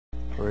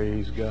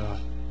Praise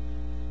God.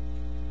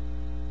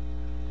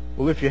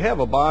 Well, if you have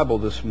a Bible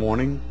this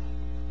morning,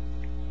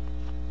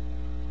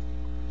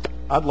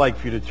 I'd like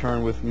for you to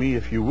turn with me,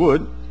 if you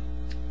would,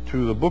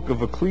 to the book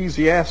of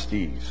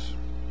Ecclesiastes.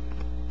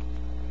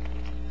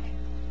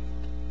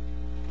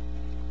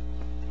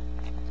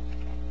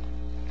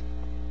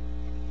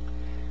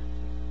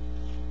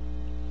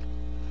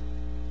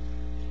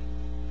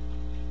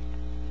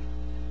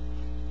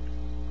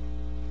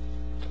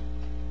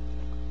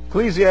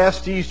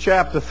 Ecclesiastes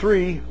chapter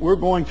 3, we're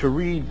going to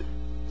read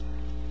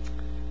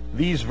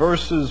these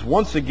verses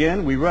once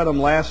again. We read them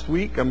last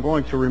week. I'm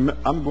going to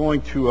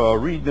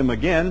read them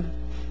again.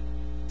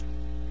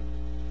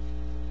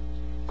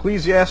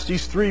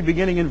 Ecclesiastes 3,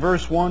 beginning in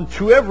verse 1.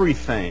 To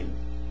everything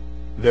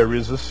there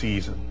is a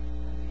season,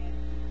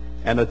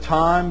 and a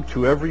time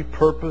to every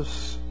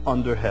purpose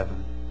under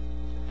heaven,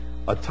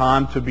 a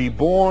time to be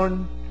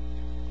born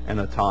and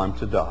a time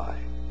to die,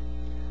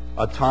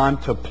 a time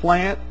to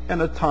plant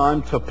and a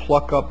time to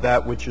pluck up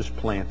that which is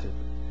planted,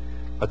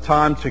 a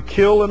time to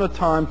kill and a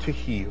time to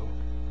heal,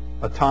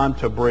 a time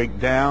to break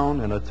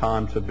down and a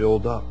time to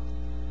build up,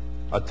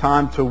 a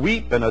time to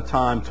weep and a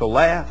time to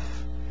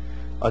laugh,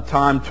 a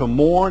time to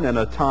mourn and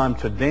a time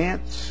to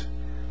dance,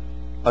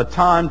 a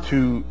time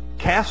to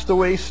cast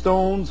away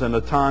stones and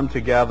a time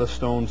to gather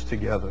stones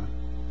together,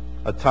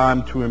 a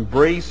time to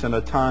embrace and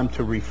a time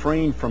to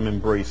refrain from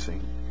embracing,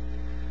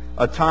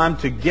 a time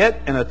to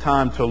get and a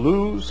time to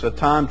lose, a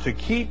time to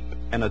keep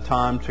and a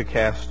time to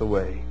cast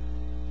away,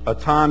 a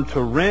time to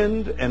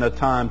rend and a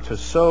time to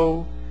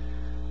sow,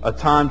 a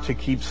time to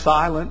keep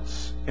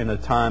silence and a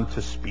time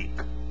to speak,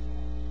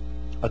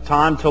 a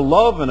time to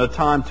love and a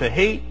time to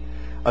hate,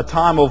 a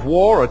time of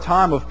war, a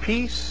time of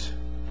peace.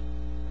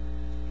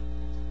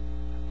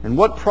 And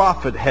what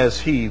profit has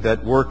he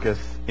that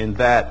worketh in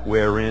that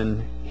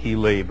wherein he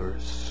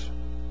labors?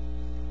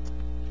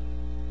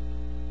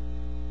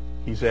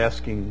 He's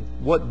asking,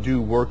 what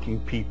do working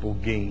people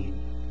gain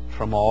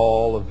from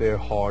all of their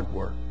hard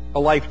work? A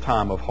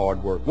lifetime of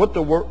hard work. What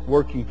do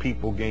working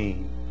people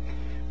gain?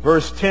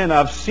 Verse 10,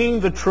 I've seen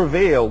the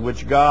travail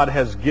which God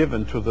has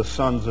given to the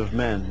sons of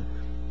men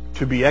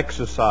to be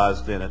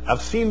exercised in it.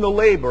 I've seen the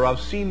labor. I've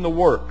seen the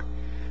work.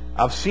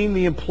 I've seen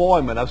the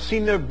employment. I've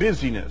seen their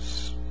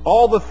busyness.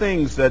 All the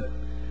things that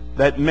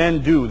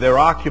men do, they're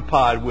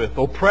occupied with,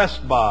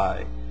 oppressed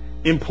by,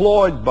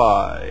 employed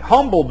by,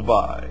 humbled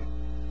by.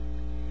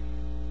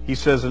 He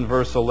says in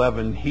verse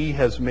 11, he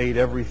has made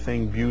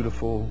everything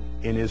beautiful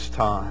in his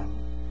time.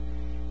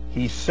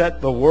 He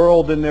set the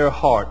world in their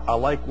heart. I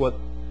like what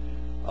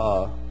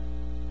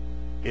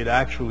it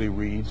actually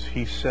reads.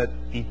 He set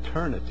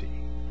eternity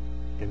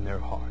in their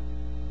heart.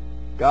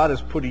 God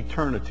has put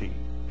eternity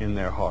in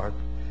their heart,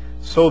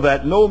 so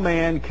that no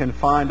man can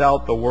find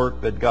out the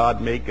work that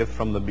God maketh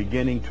from the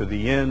beginning to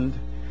the end.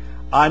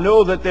 I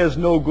know that there's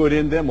no good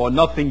in them, or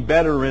nothing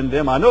better in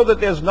them. I know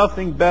that there's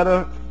nothing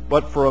better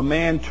but for a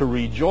man to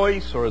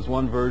rejoice, or as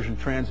one version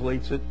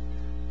translates it,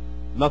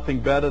 nothing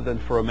better than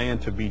for a man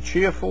to be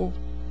cheerful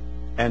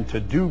and to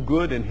do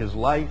good in his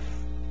life.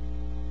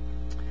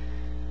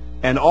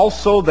 And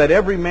also that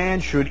every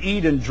man should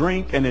eat and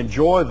drink and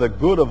enjoy the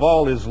good of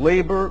all his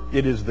labor.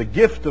 It is the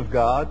gift of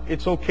God.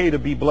 It's okay to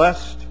be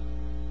blessed.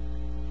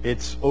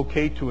 It's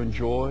okay to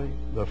enjoy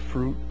the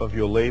fruit of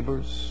your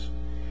labors.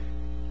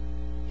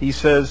 He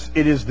says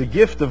it is the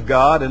gift of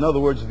God. In other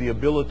words, the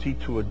ability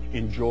to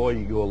enjoy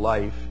your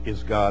life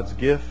is God's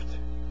gift.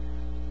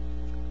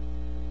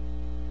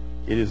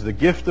 It is the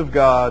gift of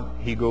God.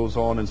 He goes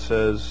on and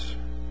says,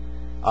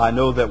 I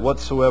know that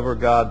whatsoever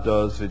God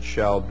does, it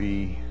shall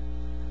be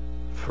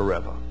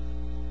forever.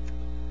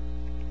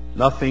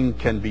 Nothing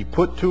can be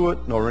put to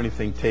it, nor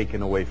anything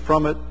taken away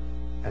from it.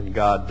 And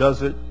God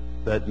does it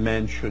that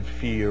men should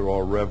fear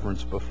or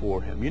reverence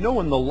before him. You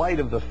know, in the light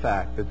of the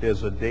fact that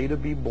there's a day to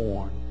be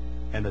born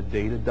and a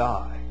day to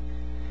die.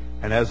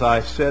 And as I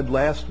said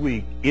last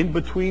week, in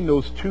between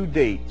those two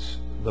dates,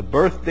 the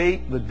birth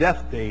date, the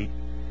death date,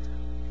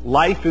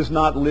 life is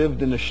not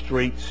lived in a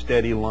straight,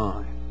 steady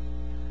line.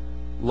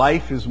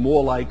 Life is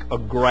more like a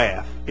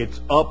graph.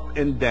 It's up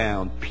and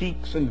down,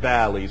 peaks and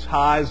valleys,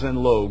 highs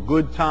and lows,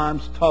 good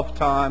times, tough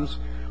times,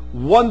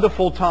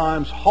 wonderful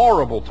times,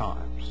 horrible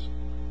times.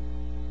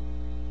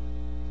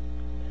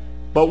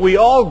 But we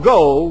all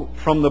go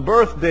from the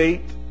birth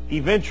date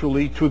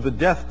eventually to the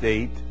death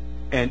date.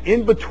 And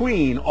in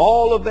between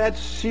all of that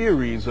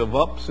series of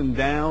ups and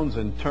downs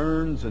and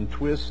turns and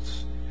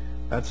twists,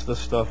 that's the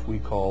stuff we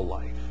call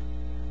life.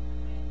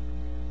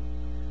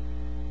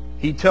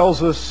 He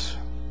tells us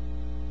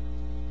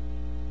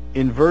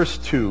in verse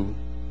 2,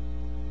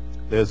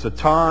 there's a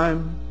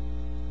time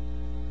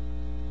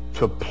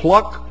to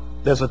pluck,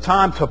 there's a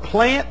time to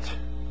plant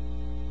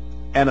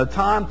and a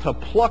time to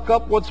pluck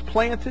up what's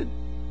planted,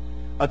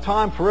 a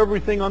time for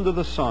everything under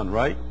the sun,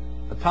 right?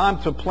 A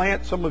time to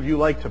plant. Some of you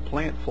like to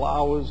plant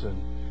flowers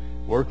and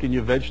work in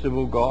your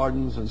vegetable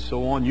gardens and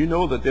so on. You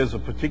know that there's a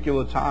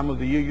particular time of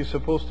the year you're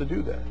supposed to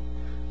do that.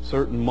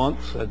 Certain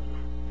months that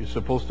you're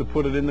supposed to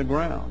put it in the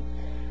ground.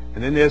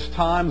 And then there's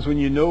times when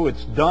you know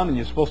it's done and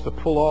you're supposed to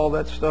pull all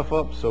that stuff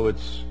up so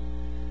it's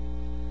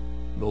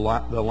the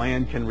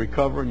land can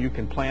recover and you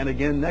can plant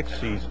again next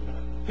season.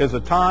 There's a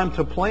time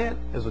to plant.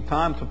 There's a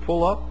time to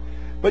pull up.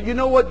 But you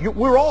know what?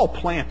 We're all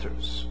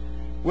planters.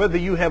 Whether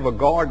you have a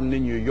garden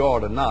in your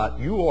yard or not,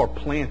 you are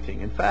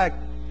planting. In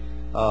fact,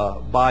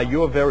 by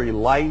your very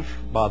life,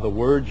 by the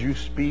words you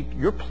speak,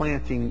 you're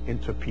planting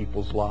into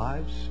people's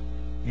lives.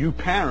 You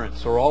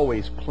parents are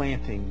always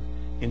planting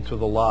into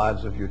the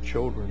lives of your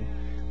children.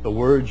 The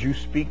words you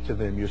speak to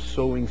them, you're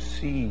sowing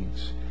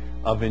seeds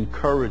of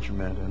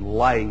encouragement and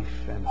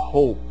life and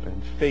hope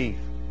and faith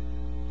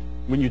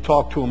when you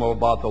talk to them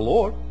about the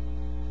Lord.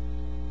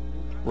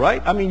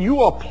 Right? I mean,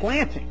 you are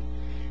planting.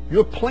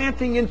 You're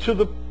planting into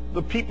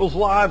the people's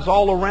lives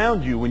all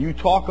around you when you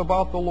talk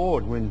about the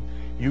Lord. When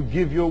you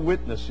give your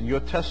witness and your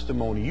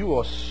testimony, you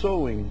are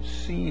sowing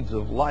seeds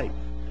of life.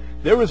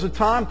 There is a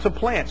time to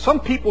plant.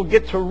 Some people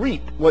get to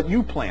reap what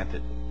you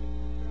planted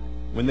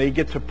when they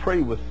get to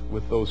pray with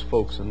those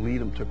folks and lead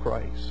them to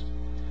Christ.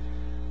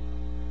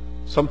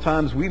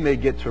 Sometimes we may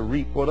get to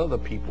reap what other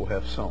people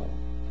have sown.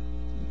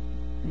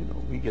 You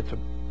know, we get to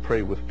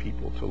pray with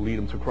people to lead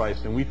them to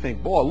Christ, and we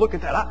think, boy, look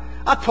at that.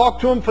 I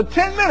talked to him for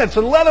 10 minutes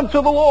and led him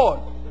to the Lord.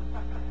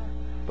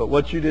 But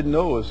what you didn't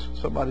know is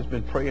somebody's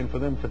been praying for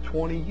them for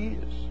 20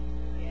 years.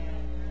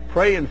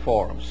 Praying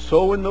for them,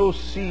 sowing those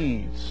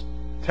seeds,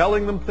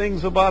 telling them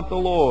things about the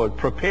Lord,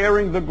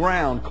 preparing the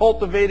ground,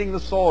 cultivating the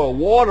soil,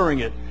 watering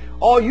it.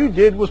 All you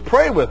did was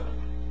pray with them.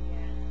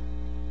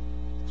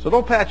 So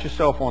don't pat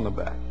yourself on the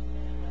back.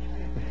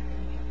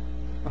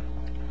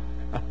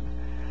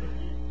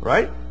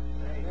 Right?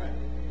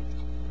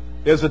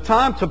 There's a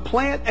time to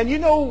plant. And you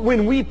know,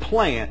 when we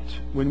plant,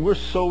 when we're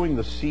sowing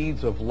the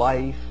seeds of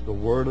life, the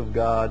Word of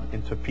God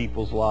into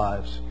people's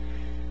lives,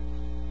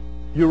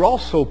 you're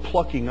also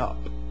plucking up,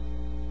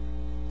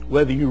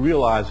 whether you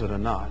realize it or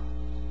not.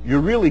 You're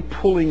really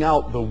pulling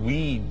out the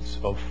weeds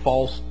of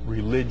false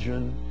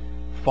religion,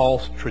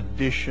 false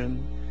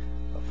tradition,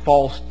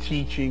 false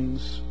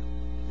teachings,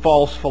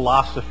 false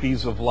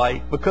philosophies of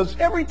life. Because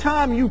every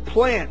time you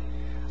plant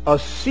a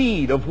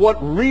seed of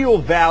what real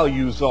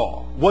values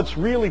are, what's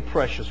really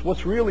precious,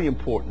 what's really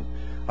important,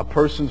 a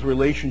person's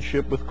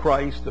relationship with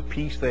Christ, the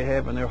peace they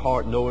have in their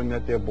heart knowing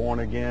that they're born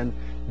again,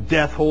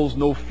 death holds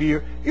no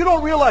fear, you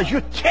don't realize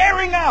you're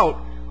tearing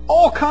out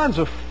all kinds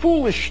of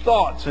foolish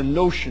thoughts and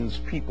notions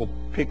people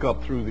pick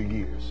up through the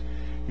years.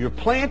 You're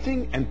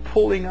planting and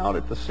pulling out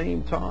at the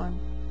same time.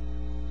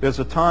 There's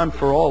a time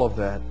for all of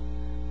that.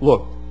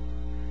 Look,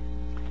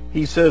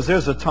 he says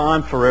there's a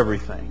time for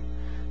everything.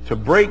 To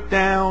break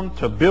down,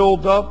 to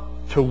build up,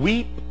 to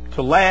weep,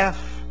 to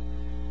laugh.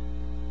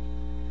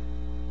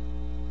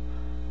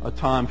 A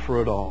time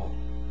for it all.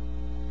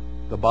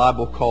 The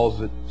Bible calls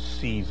it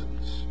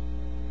seasons.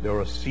 There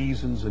are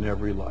seasons in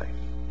every life.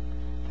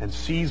 And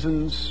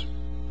seasons,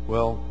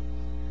 well,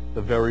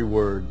 the very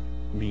word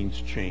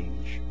means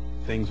change.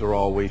 Things are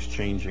always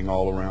changing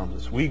all around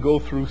us. We go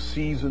through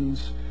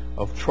seasons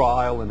of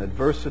trial and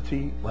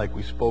adversity, like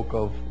we spoke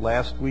of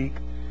last week.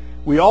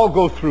 We all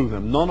go through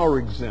them. None are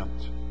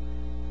exempt.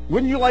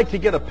 Wouldn't you like to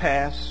get a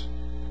pass?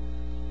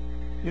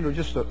 You know,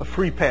 just a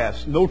free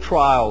pass. No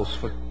trials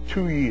for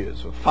 2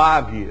 years or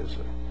 5 years.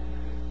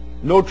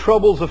 No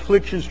troubles,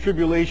 afflictions,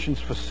 tribulations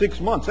for 6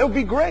 months. That would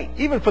be great.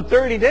 Even for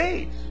 30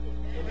 days.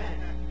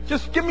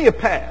 Just give me a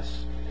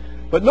pass.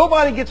 But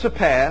nobody gets a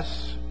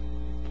pass.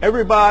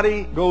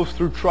 Everybody goes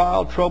through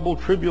trial, trouble,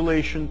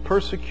 tribulation,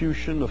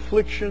 persecution,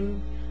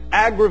 affliction,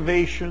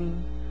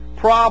 aggravation,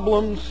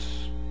 problems.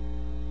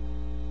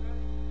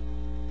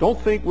 Don't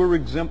think we're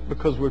exempt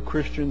because we're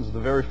Christians. The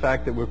very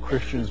fact that we're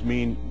Christians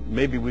mean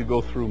maybe we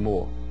go through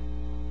more.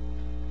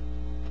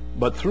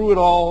 But through it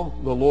all,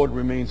 the Lord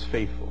remains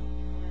faithful.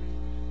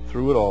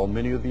 Through it all,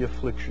 many are the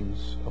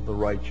afflictions of the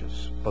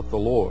righteous. But the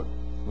Lord,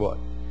 what?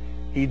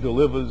 He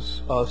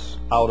delivers us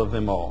out of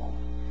them all.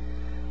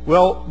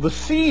 Well, the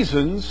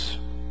seasons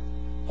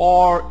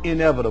are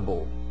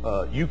inevitable.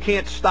 You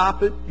can't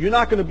stop it. You're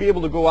not going to be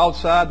able to go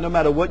outside. No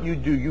matter what you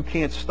do, you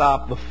can't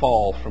stop the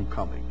fall from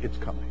coming. It's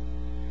coming.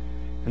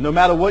 And no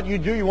matter what you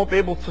do, you won't be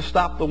able to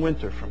stop the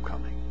winter from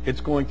coming. It's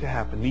going to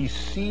happen. These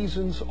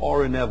seasons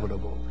are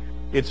inevitable.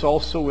 It's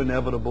also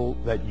inevitable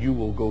that you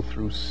will go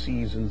through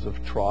seasons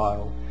of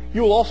trial.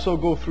 You will also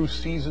go through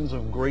seasons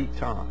of great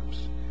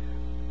times.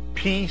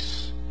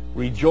 Peace,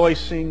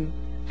 rejoicing,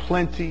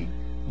 plenty,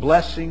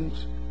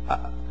 blessings.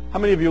 How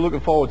many of you are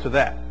looking forward to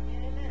that?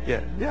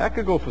 Yeah, I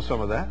could go for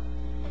some of that.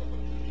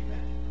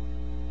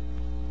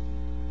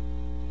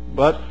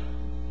 But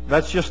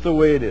that's just the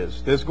way it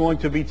is. There's going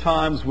to be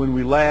times when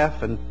we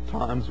laugh and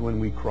times when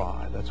we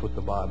cry. That's what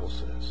the Bible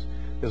says.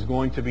 There's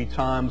going to be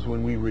times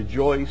when we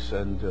rejoice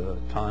and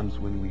times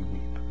when we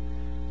weep.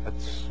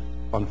 That's,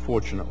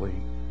 unfortunately,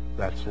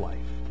 that's life.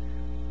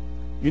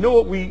 You know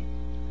what we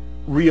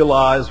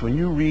realize when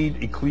you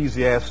read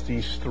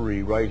Ecclesiastes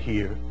 3 right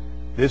here?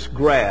 This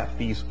graph,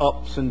 these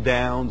ups and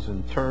downs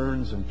and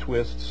turns and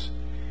twists,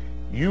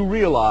 you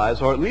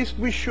realize, or at least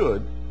we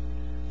should,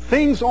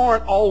 things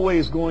aren't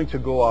always going to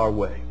go our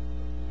way.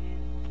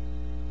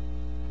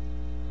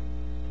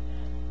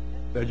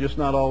 They're just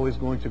not always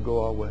going to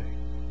go our way.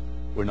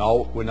 We're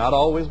not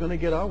always going to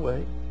get our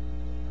way.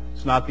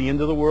 It's not the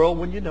end of the world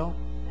when you don't.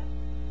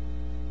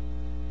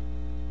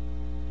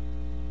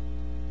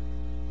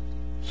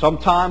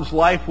 Sometimes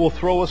life will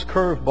throw us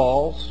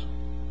curveballs.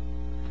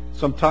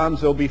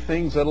 Sometimes there'll be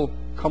things that'll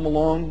come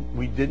along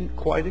we didn't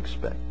quite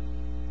expect.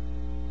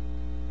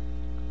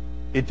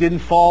 It didn't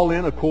fall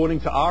in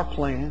according to our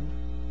plan.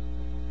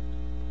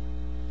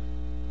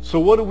 So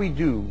what do we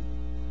do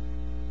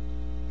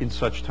in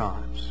such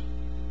times?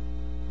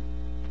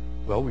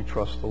 Well, we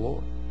trust the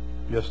Lord,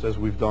 just as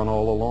we've done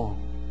all along.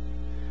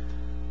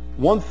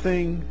 One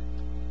thing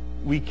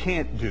we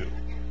can't do,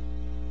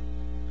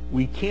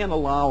 we can't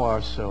allow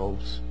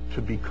ourselves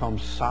to become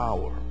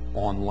sour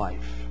on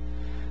life.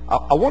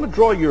 I want to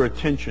draw your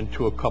attention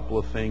to a couple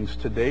of things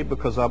today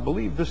because I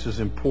believe this is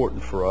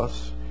important for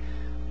us.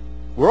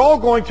 We're all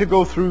going to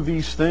go through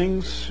these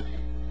things.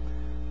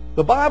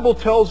 The Bible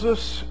tells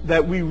us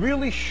that we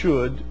really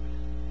should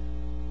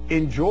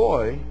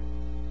enjoy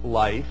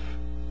life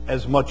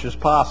as much as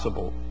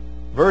possible.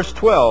 Verse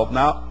 12.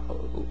 Now,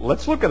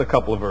 let's look at a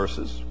couple of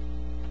verses.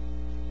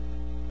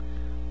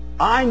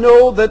 I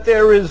know that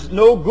there is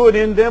no good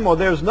in them, or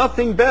there's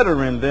nothing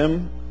better in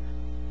them,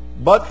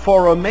 but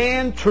for a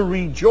man to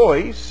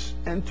rejoice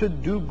and to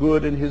do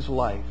good in his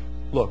life.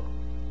 Look,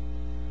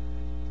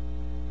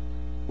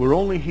 we're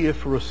only here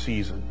for a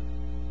season.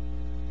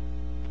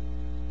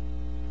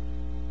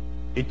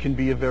 It can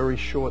be a very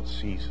short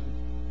season.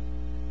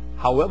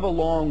 However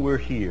long we're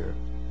here,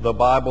 the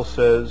Bible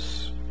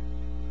says,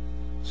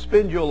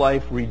 spend your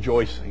life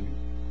rejoicing.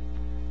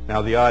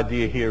 Now the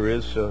idea here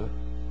is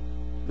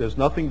there's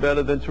nothing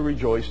better than to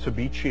rejoice, to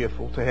be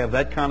cheerful, to have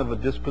that kind of a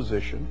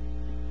disposition,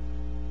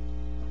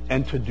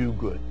 and to do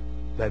good.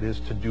 That is,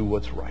 to do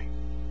what's right,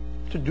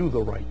 to do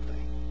the right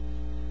thing.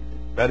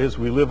 That is,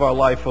 we live our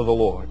life for the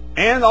Lord.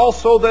 And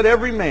also that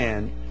every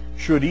man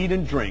should eat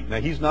and drink. Now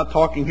he's not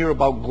talking here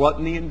about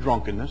gluttony and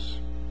drunkenness.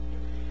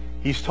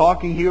 He's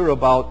talking here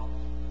about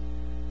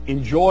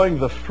enjoying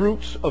the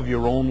fruits of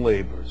your own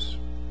labors.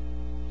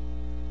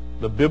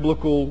 The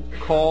biblical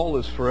call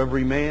is for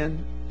every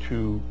man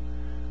who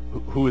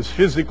is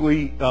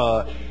physically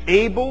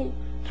able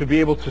to be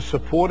able to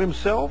support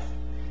himself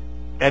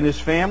and his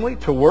family,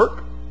 to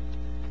work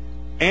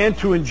and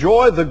to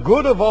enjoy the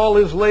good of all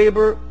his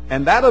labor.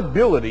 And that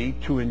ability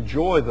to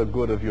enjoy the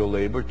good of your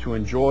labor, to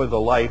enjoy the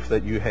life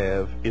that you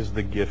have, is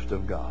the gift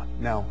of God.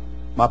 Now,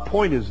 my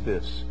point is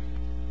this.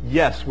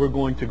 Yes, we're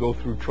going to go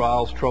through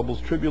trials, troubles,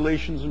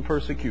 tribulations, and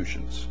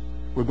persecutions.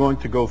 We're going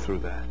to go through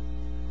that.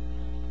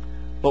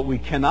 But we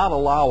cannot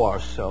allow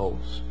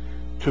ourselves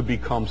to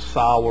become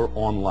sour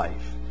on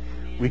life.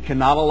 We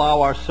cannot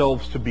allow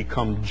ourselves to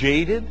become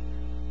jaded.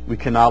 We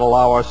cannot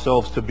allow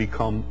ourselves to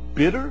become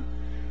bitter.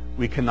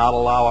 We cannot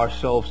allow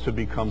ourselves to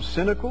become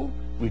cynical.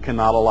 We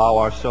cannot allow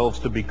ourselves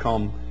to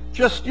become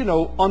just,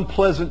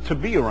 unpleasant to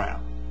be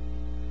around.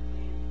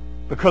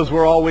 Because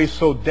we're always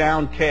so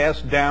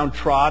downcast,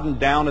 downtrodden,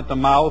 down at the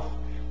mouth,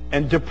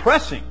 and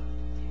depressing.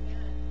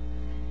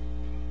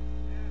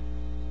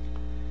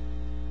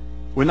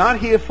 We're not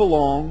here for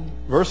long.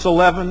 Verse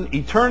 11,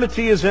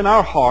 eternity is in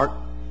our heart.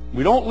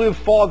 We don't live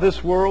for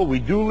this world. We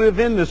do live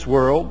in this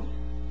world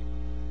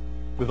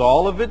with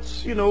all of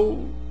its,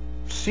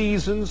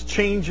 seasons,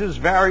 changes,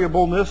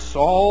 variableness,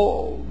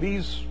 all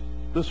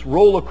this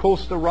roller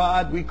coaster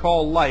ride we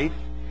call life.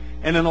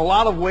 And in a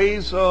lot of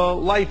ways,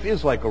 life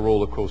is like a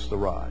roller coaster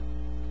ride.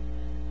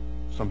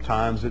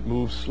 Sometimes it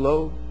moves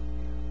slow.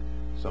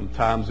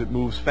 Sometimes it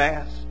moves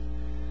fast.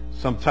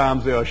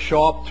 Sometimes there are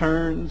sharp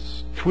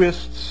turns,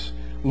 twists,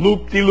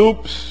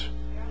 loop-de-loops,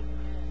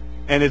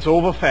 and it's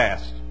over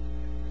fast.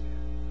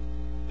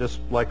 Just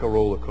like a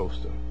roller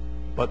coaster.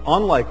 But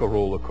unlike a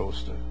roller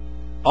coaster,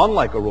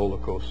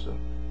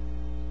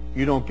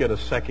 you don't get a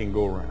second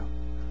go-round.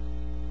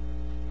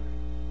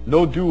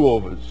 No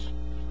do-overs.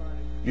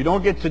 You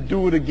don't get to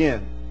do it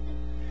again.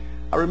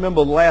 I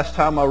remember the last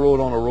time I rode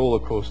on a roller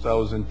coaster, I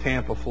was in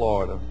Tampa,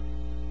 Florida.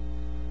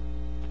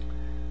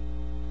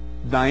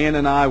 Diane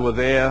and I were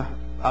there.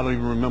 I don't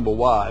even remember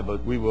why,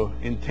 but we were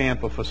in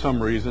Tampa for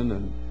some reason,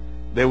 and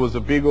there was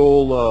a big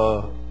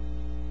old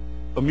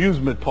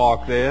amusement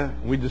park there.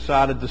 We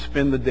decided to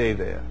spend the day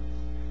there.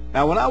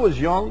 Now, when I was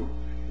young,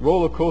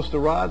 roller coaster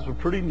rides were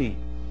pretty neat.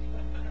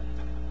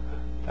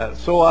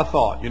 So I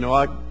thought,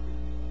 I'd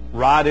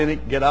ride in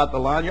it, get out the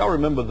line. Y'all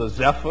remember the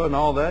Zephyr and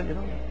all that,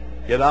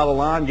 Get out of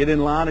line, get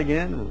in line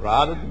again,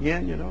 ride it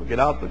again,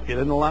 get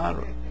in the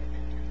line.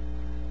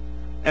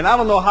 And I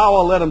don't know how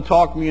I let them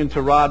talk me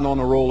into riding on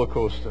a roller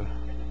coaster.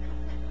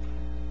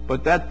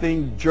 But that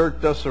thing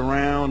jerked us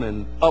around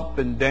and up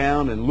and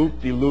down and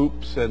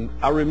loop-de-loops. And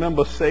I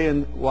remember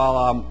saying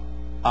while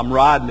I'm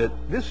riding it,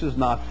 this is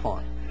not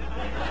fun.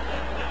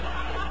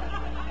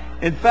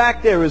 In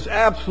fact, there is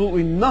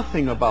absolutely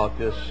nothing about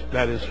this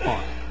that is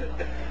fun.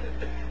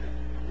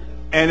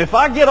 And if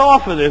I get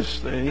off of this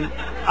thing,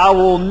 I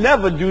will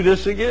never do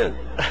this again.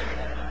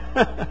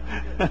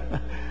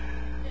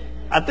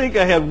 I think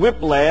I had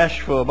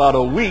whiplash for about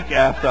a week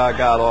after I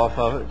got off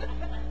of it.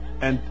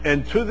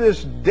 And to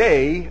this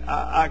day,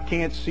 I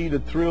can't see the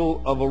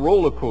thrill of a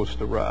roller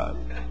coaster ride.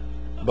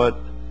 But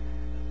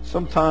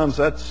sometimes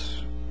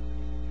that's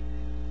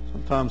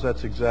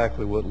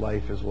exactly what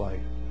life is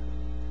like.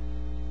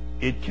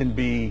 It can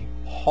be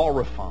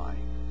horrifying.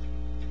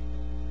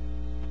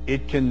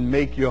 It can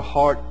make your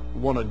heart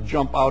want to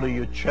jump out of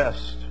your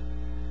chest.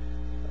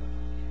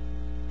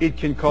 It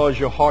can cause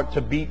your heart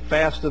to beat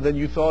faster than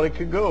you thought it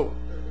could go.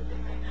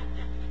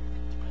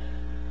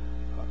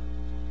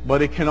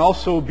 But it can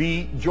also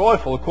be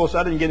joyful. Of course,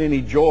 I didn't get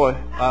any joy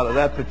out of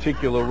that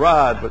particular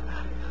ride, but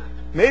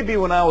maybe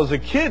when I was a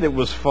kid it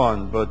was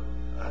fun. But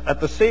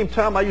at the same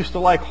time, I used to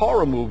like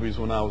horror movies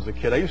when I was a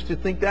kid. I used to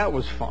think that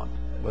was fun.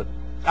 But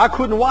I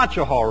couldn't watch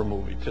a horror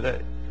movie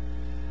today.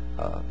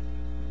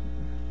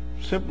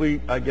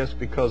 Simply, I guess,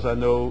 because I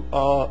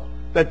know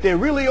that there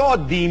really are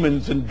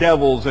demons and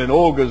devils and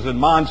ogres and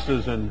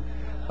monsters and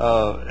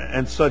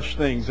such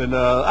things. And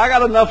I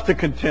got enough to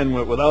contend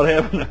with without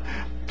having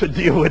to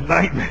deal with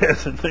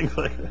nightmares and things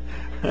like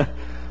that.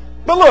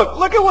 But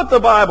look at what the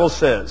Bible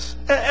says.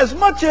 As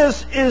much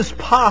as is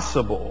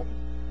possible,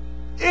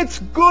 it's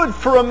good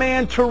for a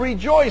man to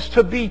rejoice,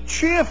 to be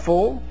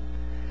cheerful,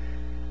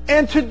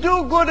 and to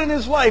do good in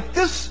his life.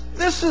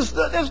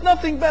 There's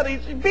nothing better.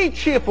 Be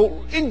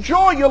cheerful.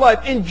 Enjoy your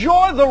life.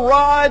 Enjoy the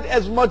ride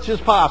as much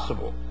as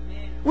possible.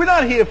 We're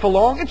not here for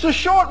long. It's a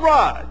short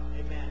ride.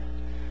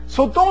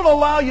 So don't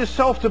allow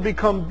yourself to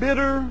become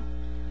bitter,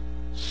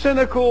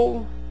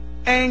 cynical,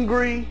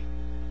 angry.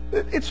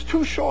 It's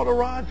too short a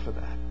ride for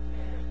that.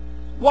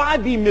 Why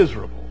be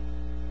miserable?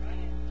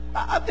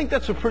 I think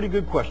that's a pretty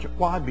good question.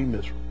 Why be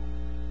miserable?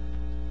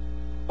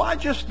 Why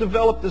just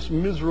develop this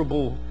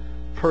miserable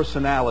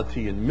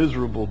personality and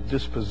miserable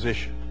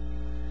disposition?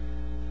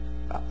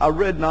 I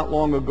read not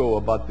long ago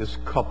about this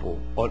couple,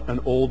 an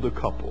older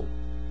couple,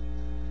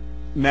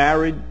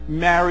 married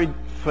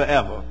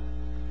forever,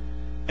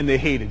 and they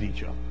hated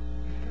each other.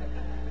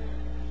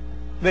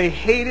 They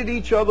hated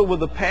each other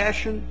with a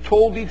passion,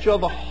 told each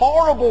other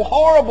horrible,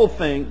 horrible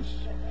things,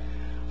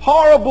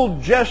 horrible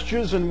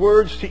gestures and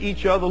words to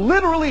each other,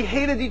 literally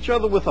hated each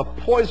other with a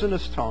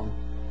poisonous tongue.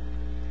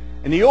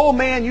 And the old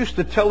man used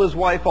to tell his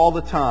wife all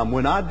the time,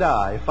 when I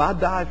die, if I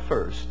die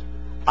first,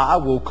 I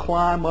will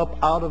climb up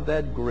out of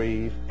that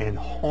grave and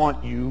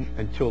haunt you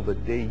until the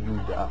day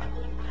you die.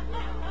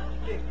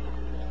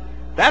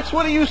 That's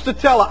what he used to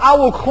tell her. I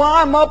will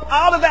climb up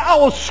out of that. I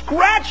will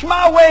scratch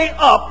my way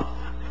up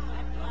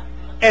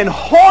and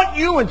haunt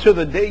you until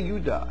the day you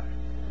die.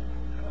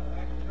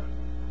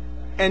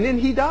 And then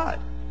he died.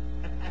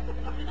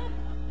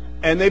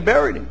 And they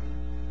buried him.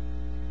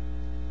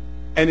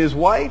 And his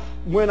wife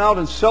went out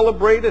and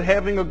celebrated,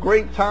 having a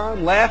great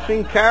time,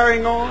 laughing,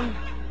 carrying on.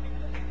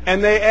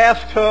 And they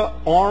asked her,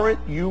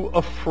 aren't you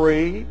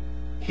afraid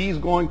he's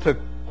going to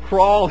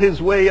crawl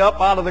his way up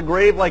out of the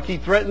grave like he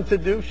threatened to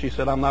do? She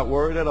said, I'm not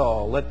worried at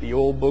all. Let the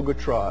old booger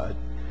try.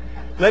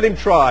 Let him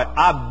try.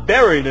 I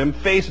buried him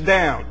face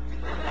down.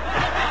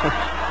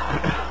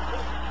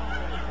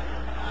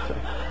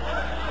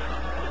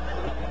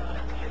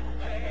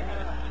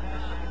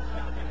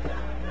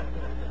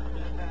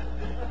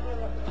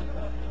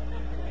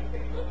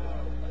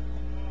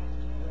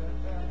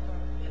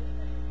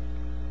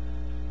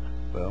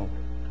 Well,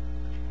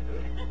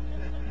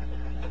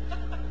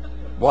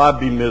 why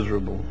be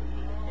miserable?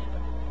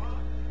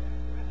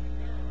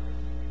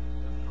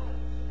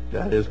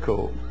 That is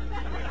cold.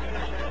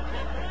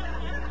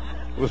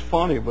 It was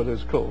funny, but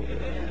it's cold.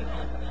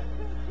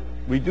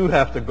 We do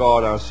have to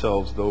guard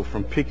ourselves, though,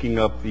 from picking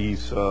up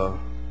these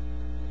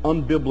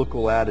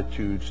unbiblical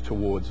attitudes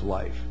towards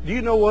life. Do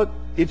you know what?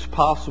 It's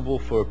possible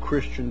for a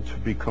Christian to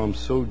become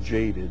so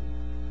jaded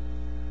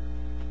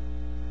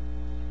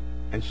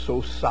and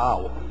so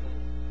sour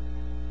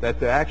that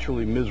they're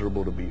actually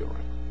miserable to be around.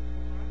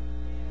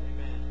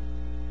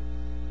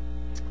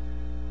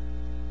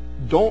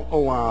 Don't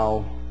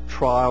allow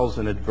trials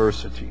and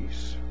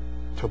adversities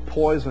to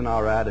poison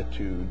our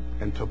attitude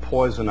and to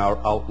poison our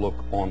outlook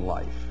on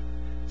life,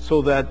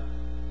 so that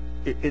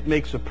it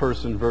makes a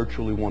person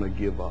virtually want to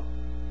give up.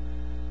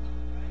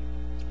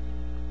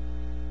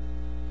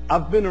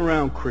 I've been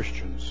around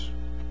Christians.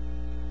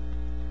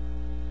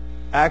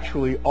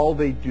 Actually, all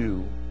they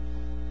do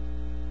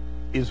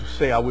is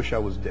say, I wish I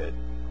was dead.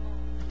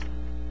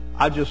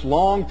 I just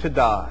long to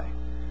die.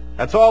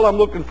 That's all I'm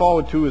looking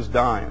forward to, is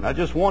dying. I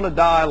just want to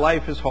die.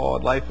 Life is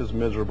hard. Life is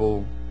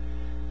miserable.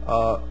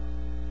 I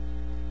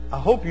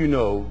hope you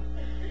know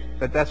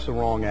that that's the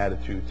wrong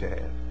attitude to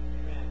have.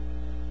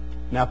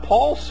 Now,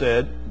 Paul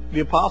said,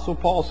 the Apostle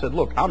Paul said,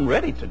 look, I'm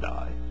ready to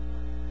die.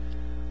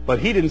 But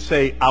he didn't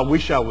say, I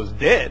wish I was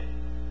dead.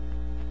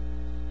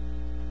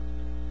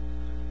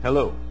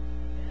 Hello.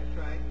 That's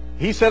right.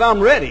 He said,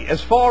 I'm ready.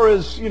 As far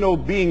as,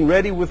 being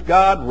ready with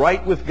God,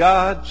 right with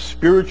God,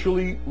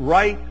 spiritually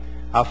right,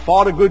 I've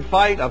fought a good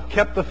fight. I've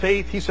kept the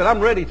faith. He said, I'm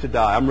ready to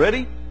die. I'm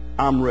ready.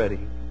 I'm ready.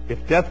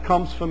 If death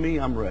comes for me,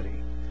 I'm ready.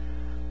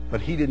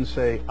 But he didn't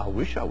say, I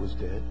wish I was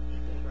dead.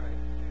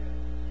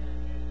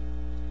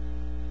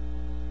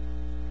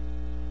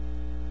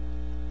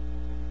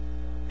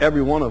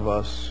 every one of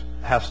us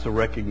has to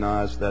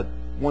recognize that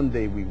one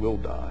day we will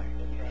die.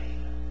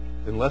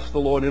 Unless the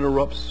Lord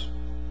interrupts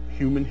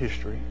human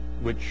history,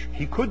 which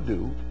he could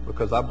do,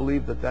 because I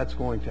believe that that's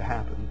going to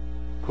happen.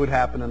 Could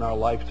happen in our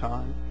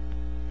lifetime.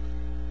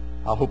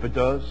 I hope it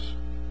does.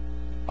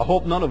 I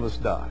hope none of us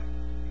die.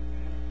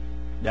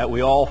 That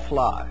we all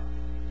fly.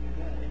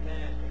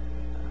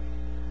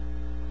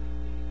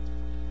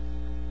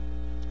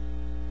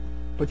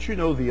 But you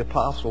know, the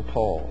Apostle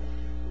Paul,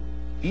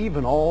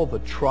 even all the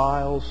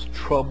trials,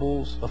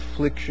 troubles,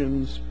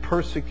 afflictions,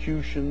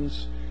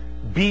 persecutions,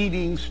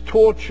 beatings,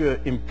 torture,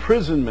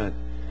 imprisonment,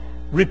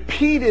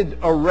 repeated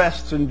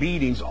arrests and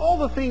beatings, all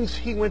the things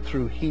he went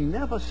through, he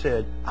never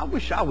said, I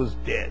wish I was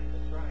dead.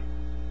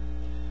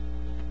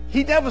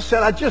 He never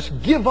said, I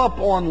just give up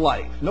on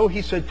life. No,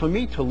 he said, for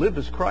me to live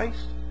is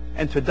Christ,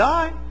 and to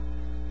die,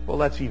 well,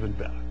 that's even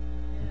better.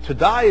 To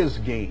die is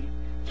gain.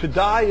 To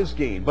die is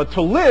gain. But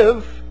to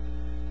live,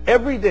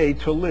 every day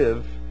to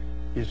live,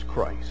 is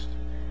Christ.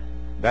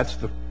 That's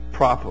the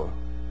proper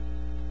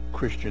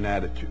Christian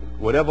attitude.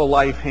 Whatever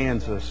life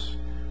hands us,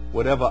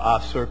 whatever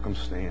our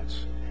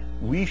circumstance,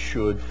 we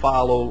should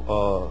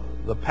follow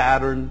the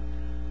pattern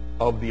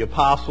of the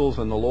apostles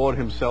and the Lord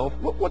himself.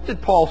 What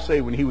did Paul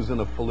say when he was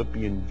in a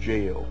Philippian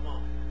jail?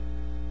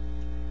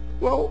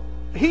 Well,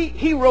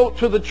 he wrote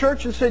to the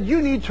church and said,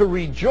 you need to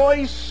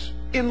rejoice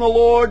in the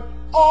Lord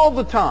all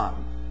the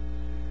time.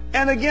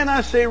 And again,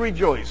 I say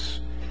rejoice.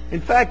 In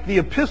fact, the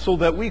epistle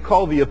that we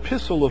call the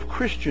Epistle of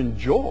Christian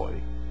Joy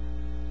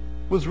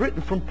was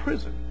written from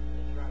prison.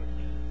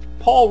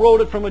 Paul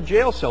wrote it from a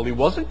jail cell. He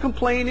wasn't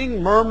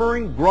complaining,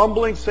 murmuring,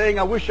 grumbling, saying,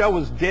 I wish I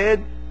was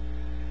dead.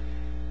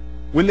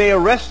 When they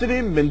arrested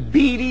him and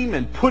beat him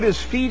and put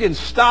his feet in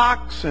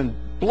stocks and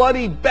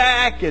bloodied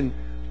back and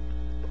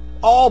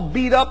all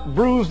beat up,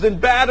 bruised,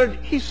 and battered,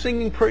 he's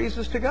singing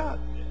praises to God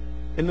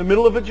in the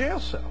middle of a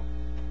jail cell.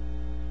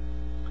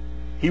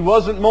 He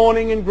wasn't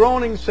moaning and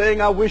groaning, saying,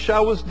 I wish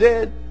I was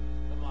dead.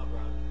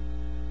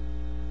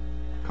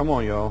 Come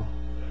on, y'all.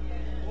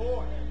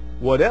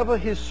 Whatever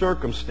his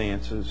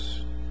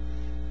circumstances,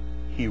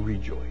 he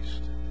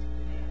rejoiced.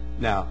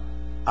 Now,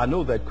 I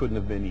know that couldn't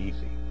have been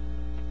easy.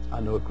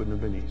 I know it couldn't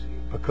have been easy.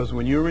 Because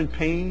when you're in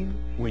pain,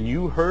 when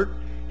you hurt,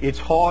 it's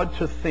hard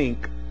to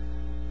think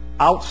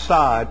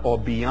outside or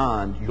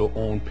beyond your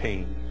own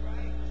pain.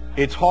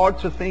 It's hard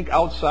to think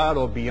outside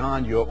or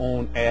beyond your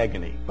own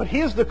agony. But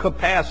here's the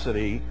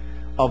capacity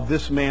of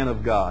this man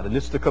of God, and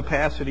it's the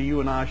capacity you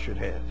and I should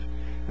have.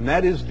 And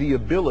that is the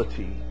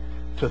ability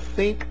to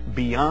think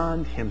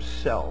beyond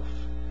himself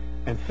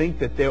and think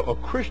that there are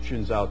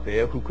Christians out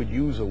there who could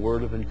use a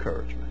word of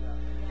encouragement.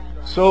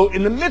 So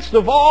in the midst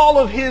of all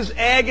of his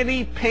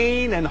agony,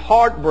 pain, and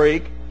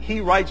heartbreak, he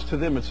writes to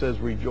them and says,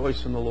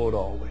 rejoice in the Lord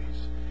always.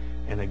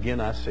 And again,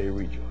 I say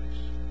rejoice.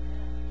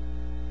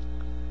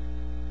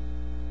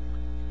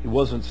 He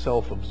wasn't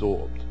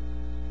self-absorbed,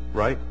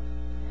 right?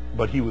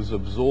 But he was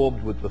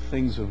absorbed with the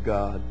things of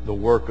God, the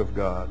work of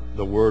God,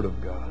 the Word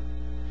of God.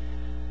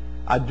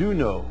 I do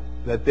know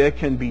that there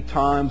can be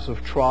times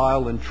of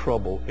trial and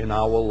trouble in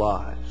our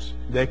lives.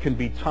 There can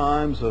be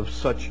times of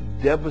such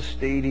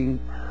devastating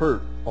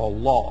hurt or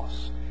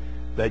loss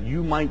that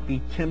you might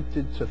be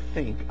tempted to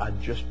think,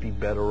 I'd just be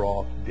better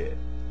off dead.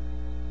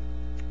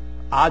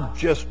 I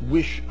just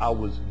wish I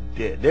was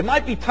dead. There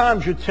might be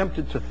times you're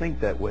tempted to think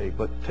that way,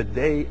 but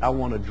today I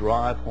want to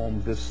drive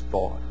home this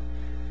thought.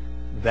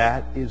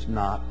 That is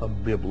not a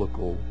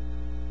biblical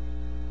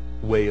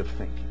way of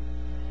thinking.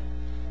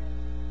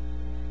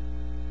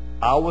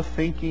 Our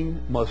thinking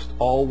must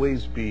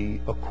always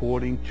be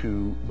according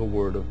to the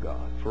Word of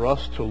God. For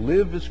us to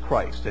live as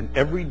Christ, and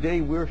every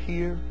day we're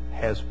here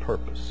has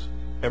purpose.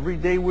 Every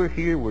day we're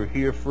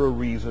here for a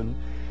reason.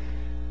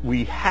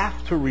 We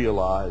have to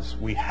realize,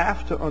 we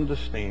have to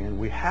understand,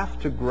 we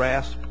have to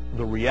grasp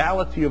the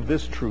reality of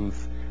this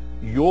truth.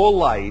 Your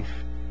life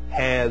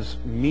has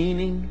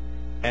meaning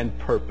and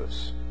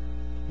purpose.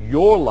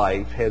 Your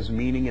life has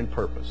meaning and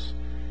purpose.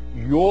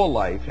 Your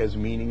life has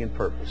meaning and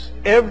purpose.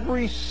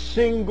 Every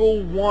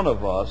single one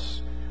of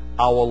us,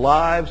 our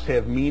lives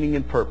have meaning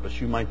and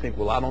purpose. You might think,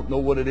 well, I don't know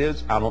what it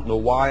is. I don't know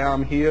why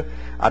I'm here.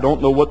 I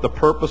don't know what the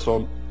purpose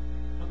or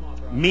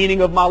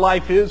meaning of my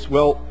life is.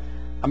 Well,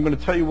 I'm going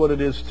to tell you what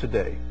it is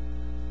today.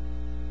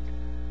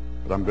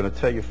 But I'm going to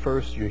tell you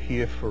first, you're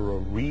here for a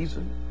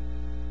reason,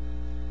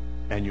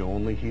 and you're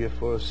only here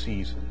for a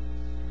season.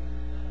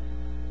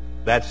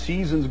 That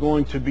season's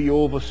going to be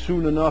over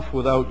soon enough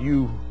without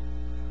you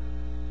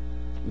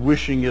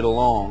wishing it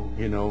along,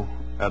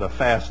 at a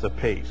faster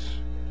pace.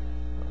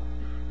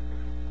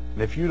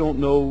 And if you don't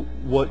know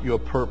what your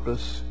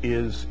purpose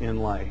is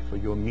in life, or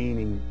your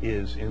meaning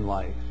is in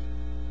life,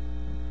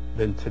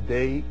 then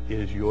today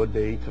is your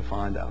day to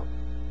find out.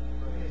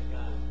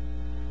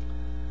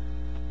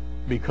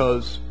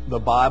 Because the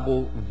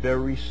Bible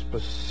very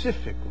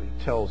specifically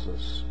tells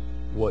us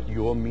what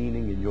your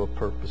meaning and your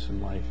purpose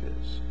in life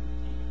is.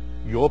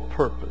 Your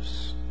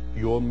purpose,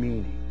 your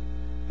meaning,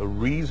 the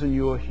reason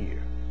you're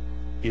here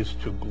is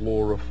to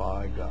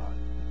glorify God.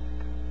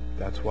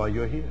 That's why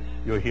you're here.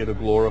 You're here to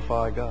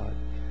glorify God.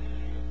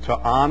 to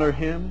honor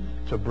him,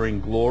 to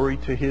bring glory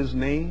to his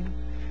name,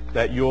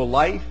 that your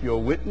life,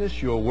 your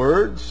witness, your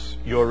words,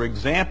 your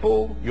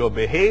example, your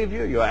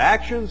behavior, your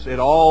actions, it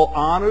all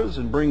honors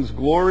and brings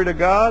glory to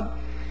God.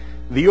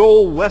 The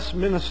old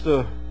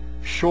Westminster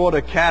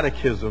Shorter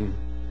Catechism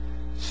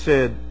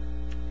said,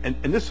 and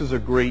this is a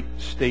great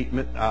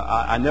statement,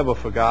 I never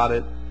forgot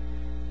it.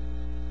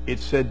 It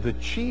said, the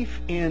chief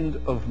end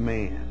of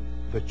man,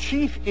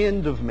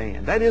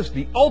 that is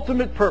the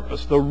ultimate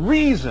purpose, the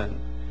reason,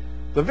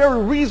 the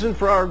very reason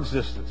for our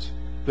existence.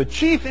 The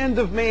chief end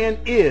of man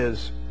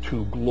is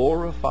to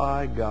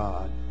glorify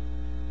God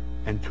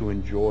and to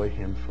enjoy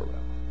him forever.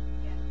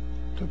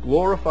 To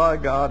glorify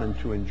God and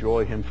to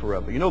enjoy him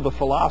forever. You know, the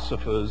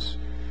philosophers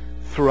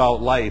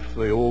throughout life,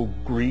 the old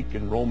Greek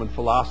and Roman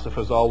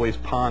philosophers always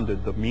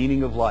pondered the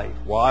meaning of life.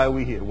 Why are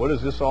we here? What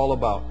is this all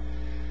about?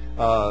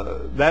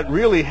 That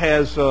really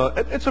has,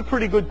 it's a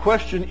pretty good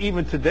question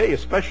even today,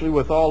 especially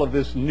with all of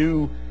this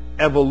new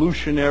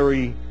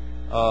evolutionary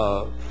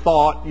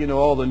thought, you know,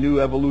 all the new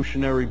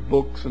evolutionary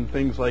books and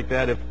things like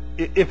that.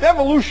 If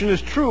evolution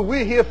is true,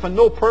 we're here for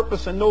no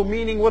purpose and no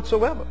meaning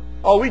whatsoever.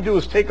 All we do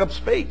is take up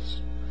space.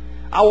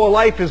 Our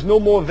life is no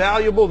more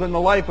valuable than the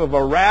life of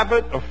a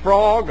rabbit, a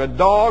frog, a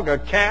dog, a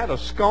cat, a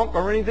skunk,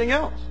 or anything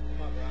else.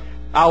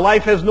 Our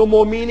life has no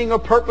more meaning or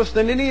purpose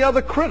than any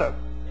other critter.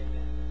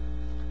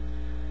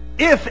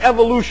 If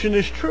evolution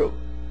is true.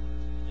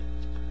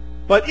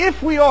 But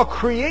if we are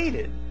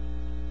created,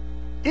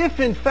 if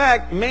in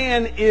fact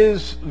man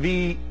is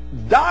the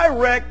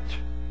direct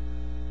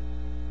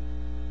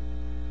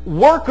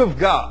work of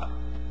God,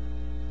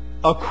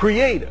 a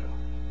creator,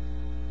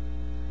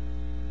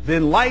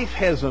 then life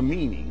has a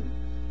meaning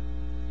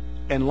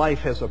and life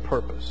has a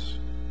purpose,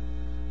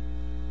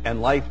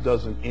 and life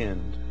doesn't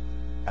end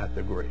at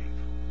the grave.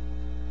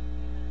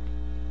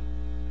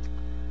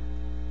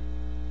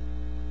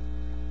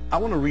 I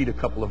want to read a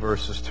couple of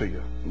verses to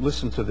you.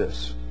 Listen to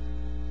this.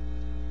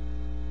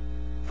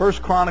 1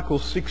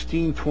 Chronicles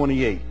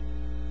 16:28.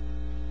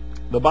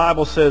 The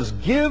Bible says,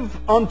 "Give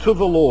unto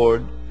the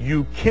Lord,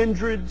 you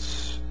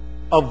kindreds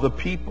of the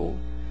people.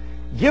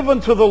 Give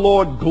unto the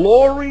Lord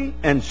glory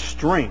and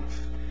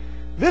strength."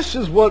 This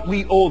is what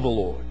we owe the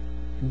Lord,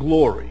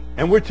 glory.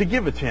 And we're to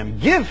give it to him.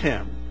 Give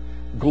him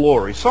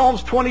glory.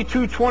 Psalms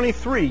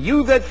 22:23.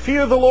 "You that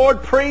fear the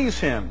Lord, praise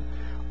him.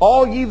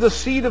 All ye the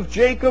seed of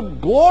Jacob,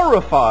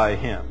 glorify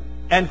him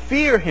and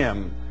fear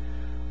him.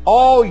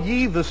 All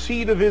ye the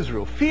seed of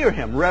Israel." Fear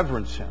him,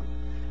 reverence him.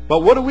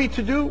 But what are we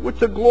to do? We're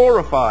to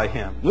glorify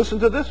him. Listen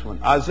to this one.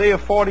 Isaiah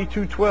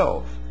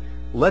 42:12.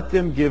 "Let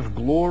them give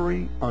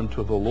glory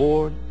unto the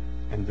Lord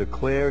and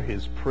declare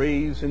his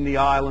praise in the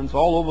islands."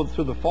 All over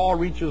to the far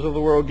reaches of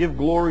the world, give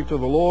glory to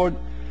the Lord.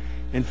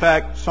 In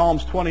fact,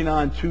 Psalms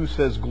 29:2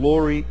 says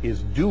glory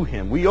is due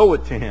him. We owe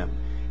it to him.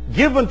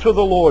 "Give unto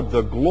the Lord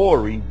the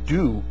glory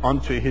due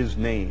unto his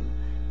name.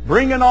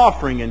 Bring an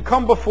offering and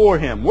come before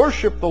him.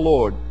 Worship the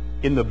Lord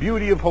in the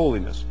beauty of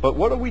holiness." But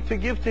what are we to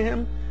give to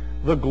him?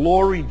 The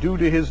glory due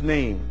to his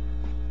name.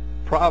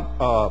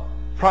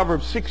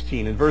 Proverbs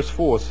 16 and verse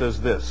 4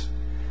 says this,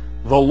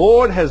 "The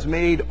Lord has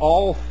made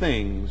all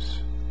things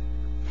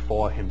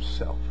for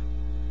himself."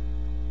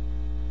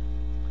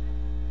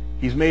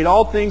 He's made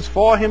all things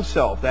for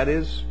himself. That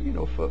is, you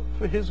know,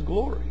 for his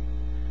glory.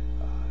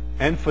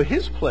 And for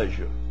his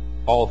pleasure,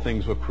 all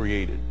things were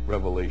created,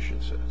 Revelation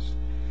says.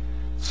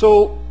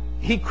 So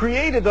he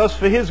created us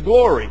for his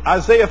glory.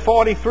 Isaiah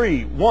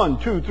 43, 1,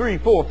 2, 3,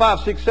 4, 5,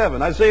 6,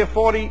 7. Isaiah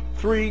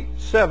 43,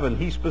 7,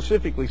 he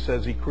specifically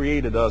says he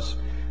created us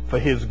for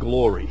his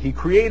glory. He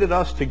created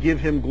us to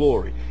give him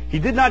glory. He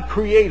did not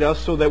create us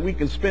so that we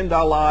can spend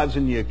our lives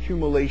in the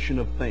accumulation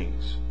of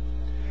things.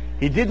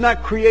 He did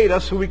not create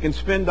us so we can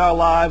spend our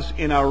lives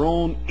in our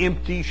own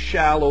empty,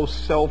 shallow,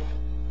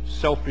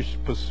 selfish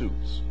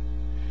pursuits,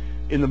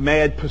 in the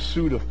mad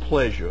pursuit of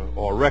pleasure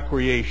or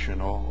recreation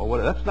or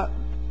whatever. That's not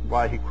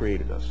why he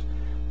created us.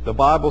 The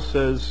Bible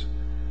says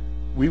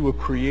we were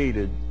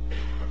created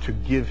to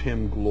give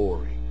him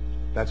glory.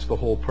 That's the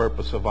whole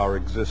purpose of our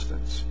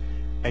existence.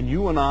 And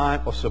you and I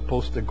are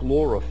supposed to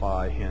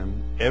glorify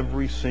him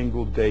every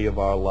single day of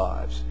our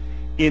lives,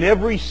 in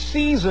every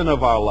season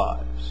of our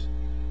lives.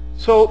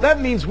 So that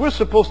means we're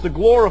supposed to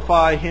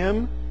glorify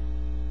him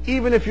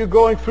even if you're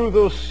going through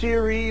those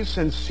series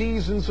and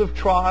seasons of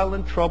trial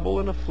and trouble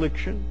and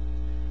affliction.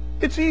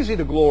 It's easy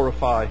to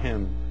glorify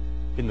him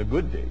in the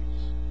good days.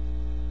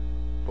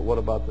 But what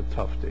about the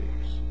tough days,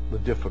 the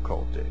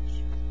difficult days?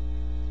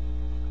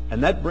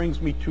 And that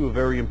brings me to a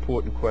very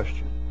important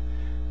question.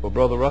 Well,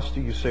 Brother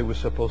Rusty, you say we're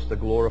supposed to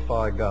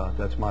glorify God.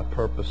 That's my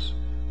purpose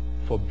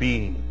for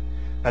being.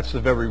 That's the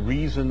very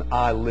reason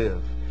I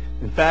live.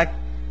 In fact,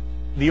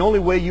 the only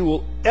way you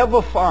will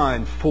ever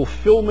find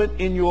fulfillment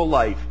in your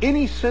life,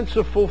 any sense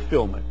of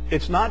fulfillment,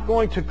 it's not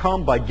going to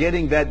come by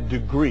getting that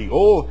degree.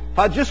 Oh, if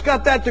I just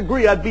got that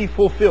degree, I'd be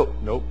fulfilled.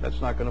 Nope, that's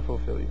not going to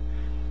fulfill you.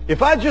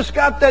 If I just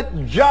got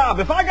that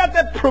job, if I got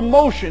that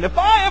promotion, if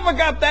I ever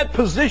got that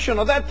position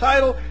or that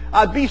title,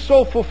 I'd be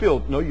so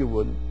fulfilled. No, you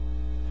wouldn't.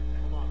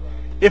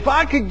 If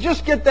I could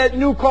just get that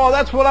new car,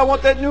 that's what I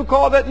want, that new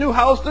car, that new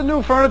house, the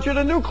new furniture,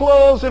 the new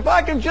clothes. If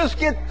I can just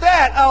get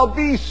that, I'll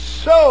be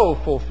so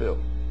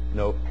fulfilled.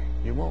 Nope,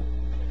 you won't.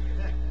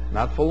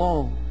 Not for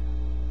long.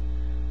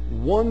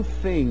 One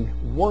thing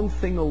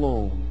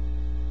alone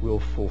will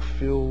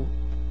fulfill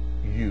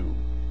you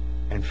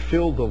and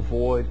fill the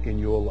void in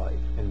your life,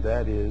 and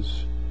that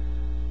is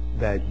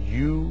that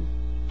you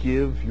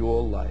give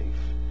your life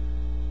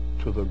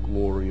to the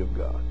glory of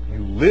God.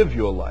 You live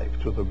your life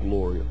to the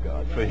glory of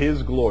God, for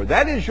His glory.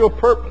 That is your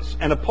purpose.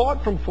 And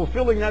apart from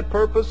fulfilling that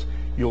purpose,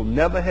 you'll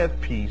never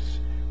have peace.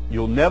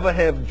 You'll never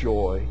have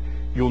joy.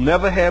 You'll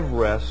never have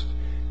rest.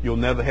 You'll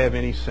never have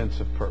any sense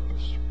of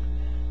purpose.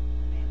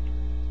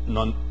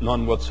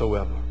 None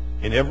whatsoever.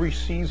 In every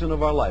season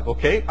of our life.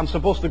 Okay, I'm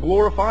supposed to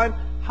glorify Him.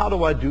 How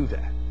do I do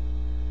that?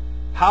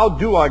 How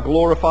do I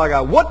glorify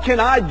God? What can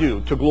I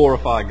do to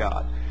glorify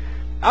God?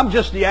 I'm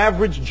just the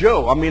average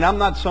Joe. I mean, I'm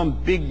not some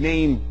big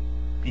name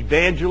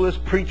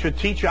evangelist, preacher,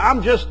 teacher.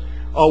 I'm just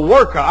a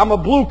worker. I'm a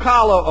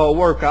blue-collar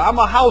worker. I'm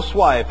a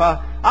housewife.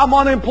 I'm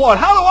unemployed.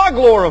 How do I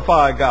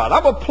glorify God?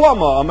 I'm a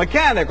plumber, a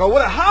mechanic, or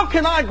whatever. How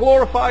can I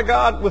glorify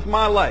God with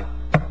my life?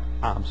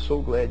 I'm so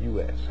glad you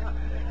asked.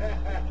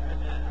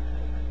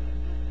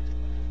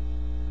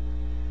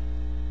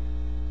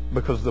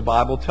 Because the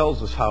Bible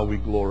tells us how we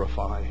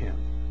glorify Him.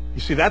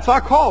 You see, that's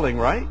our calling,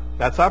 right?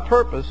 That's our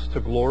purpose, to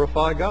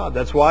glorify God.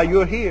 That's why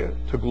you're here,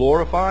 to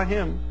glorify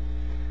Him.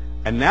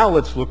 And now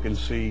let's look and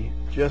see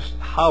just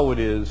how it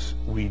is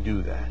we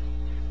do that.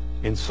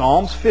 In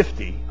Psalms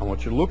 50, I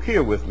want you to look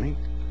here with me.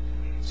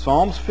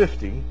 Psalms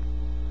 50,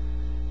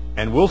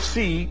 and we'll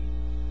see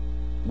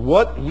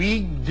what we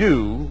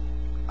do,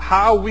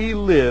 how we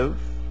live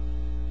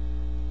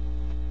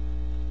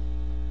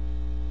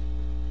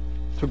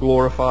to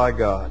glorify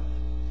God.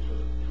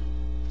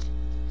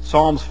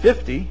 Psalms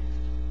 50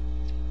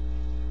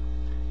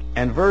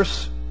 and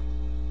verse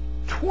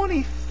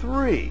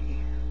 23.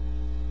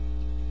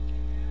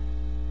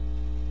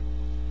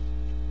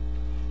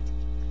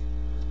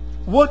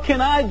 What can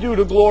I do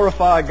to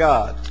glorify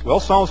God? Well,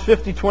 Psalms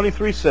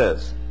 50:23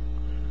 says,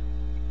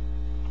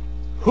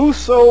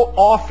 "Whoso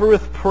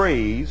offereth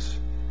praise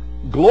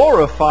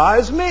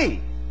glorifies me.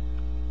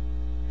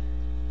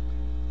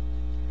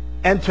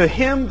 And to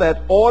him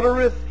that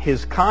ordereth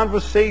his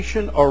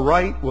conversation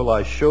aright will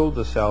I show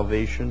the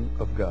salvation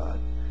of God."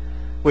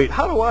 Wait,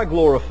 how do I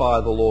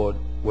glorify the Lord?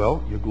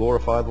 Well, you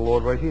glorify the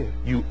Lord right here.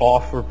 You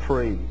offer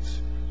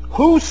praise.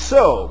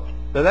 Whoso,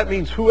 now that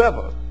means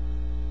whoever.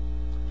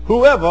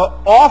 Whoever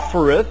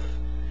offereth,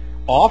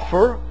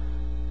 offer,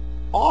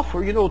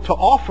 to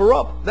offer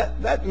up,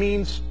 that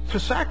means to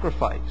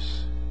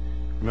sacrifice.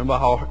 Remember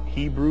how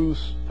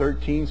Hebrews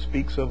 13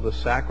 speaks of the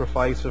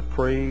sacrifice of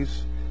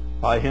praise?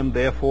 By Him,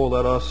 therefore,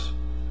 let us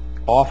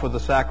offer the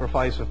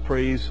sacrifice of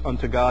praise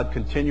unto God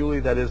continually.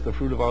 That is the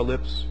fruit of our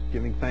lips,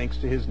 giving thanks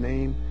to His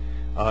name.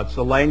 It's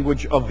the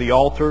language of the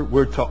altar.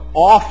 We're to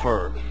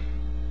offer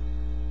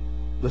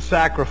the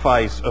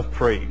sacrifice of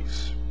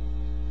praise.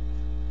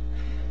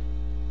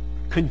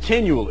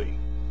 Continually,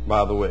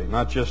 by the way,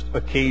 not just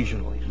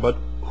occasionally. But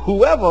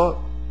whoever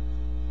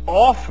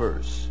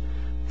offers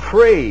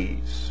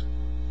praise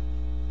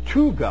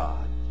to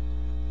God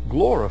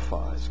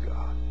glorifies God.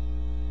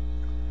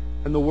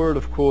 And the word,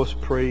 of course,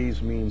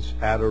 praise means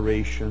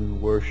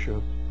adoration,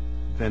 worship,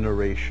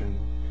 veneration.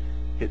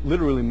 It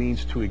literally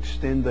means to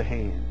extend the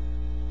hand.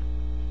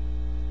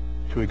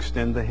 To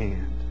extend the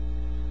hand.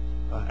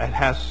 It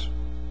has,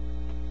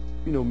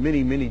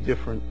 many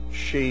different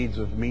shades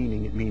of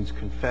meaning. It means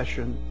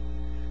confession,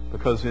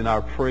 because in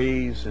our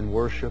praise and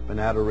worship and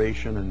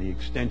adoration and the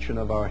extension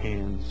of our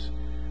hands,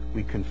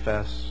 we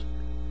confess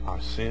our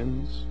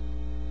sins.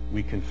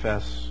 We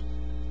confess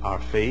our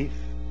faith.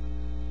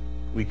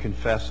 We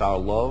confess our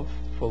love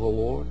for the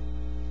Lord.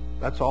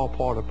 That's all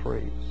part of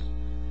praise.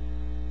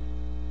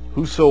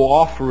 Whoso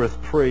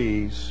offereth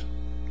praise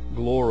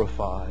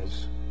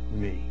glorifies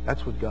me.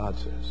 That's what God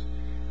says.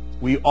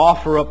 We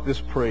offer up this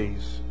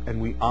praise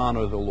and we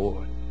honor the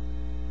Lord.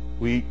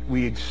 We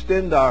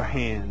extend our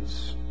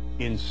hands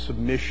in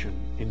submission,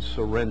 in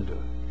surrender,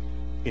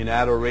 in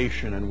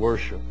adoration and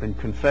worship, in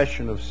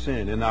confession of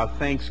sin, in our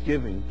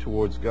thanksgiving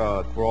towards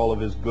God for all of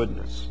His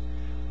goodness.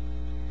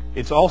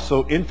 It's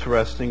also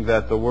interesting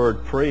that the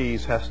word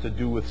praise has to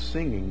do with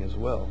singing as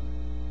well.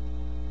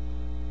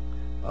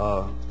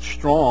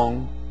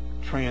 Strong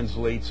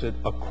translates it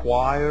a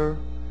choir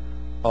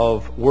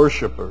of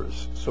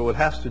worshipers. So it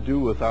has to do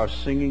with our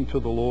singing to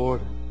the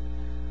Lord,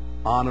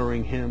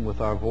 honoring Him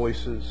with our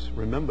voices.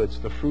 Remember, it's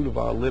the fruit of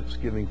our lips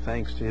giving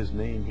thanks to His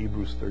name,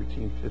 Hebrews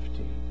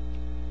 13:15.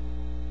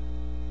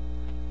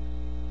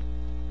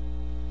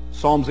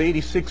 Psalms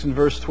 86 and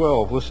verse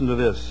 12, listen to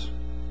this.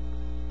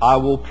 "I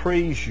will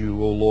praise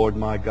you, O Lord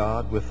my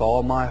God, with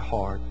all my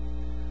heart.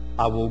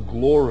 I will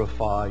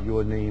glorify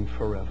your name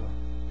forever."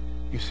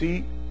 You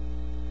see,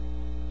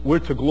 we're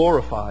to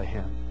glorify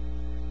Him.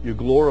 You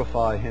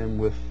glorify Him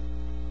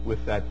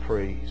with that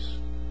praise,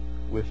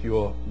 with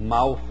your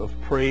mouth of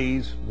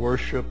praise,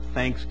 worship,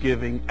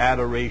 thanksgiving,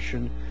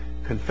 adoration,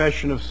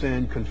 confession of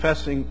sin,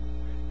 confessing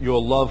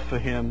your love for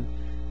him,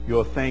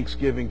 your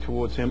thanksgiving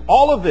towards him.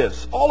 All of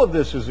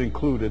this is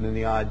included in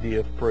the idea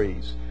of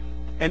praise.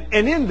 And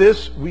in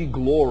this, we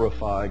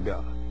glorify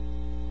God.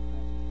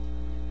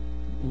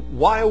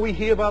 Why are we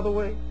here, by the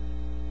way?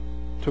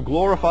 To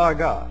glorify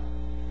God.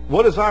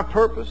 What is our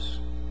purpose?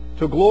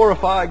 To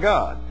glorify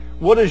God.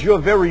 What is your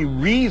very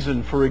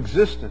reason for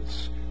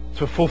existence?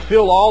 To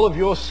fulfill all of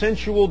your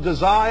sensual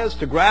desires?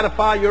 To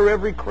gratify your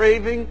every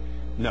craving?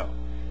 No.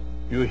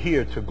 You're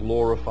here to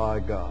glorify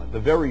God. The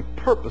very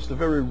purpose, the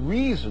very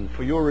reason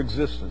for your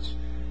existence,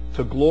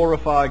 to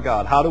glorify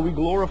God. How do we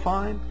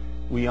glorify him?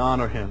 We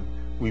honor him.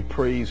 We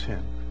praise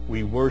him.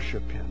 We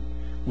worship him.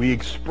 We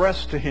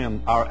express to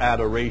him our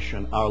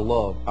adoration, our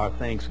love, our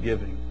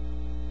thanksgiving.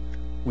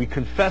 We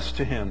confess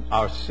to him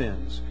our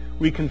sins.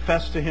 We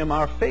confess to him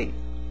our faith,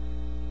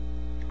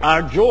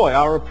 our joy,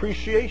 our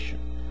appreciation.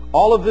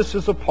 All of this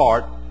is a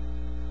part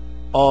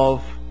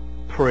of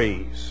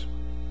praise.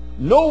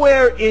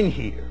 Nowhere in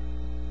here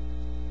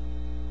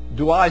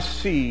do I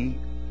see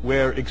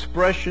where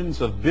expressions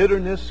of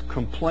bitterness,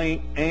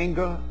 complaint,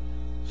 anger,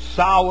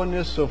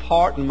 sourness of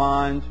heart and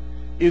mind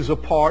is a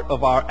part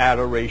of our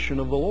adoration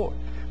of the Lord.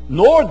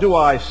 Nor do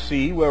I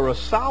see where a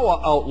sour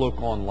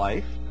outlook on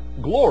life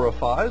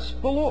glorifies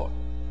the Lord.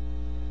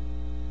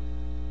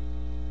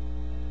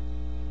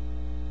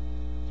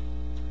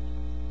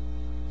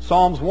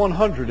 Psalms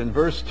 100 and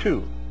verse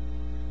 2.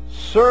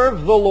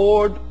 Serve the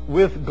Lord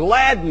with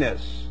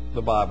gladness,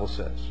 the Bible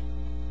says.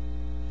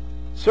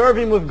 Serve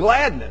him with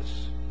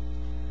gladness.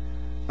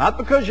 Not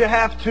because you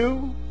have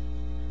to,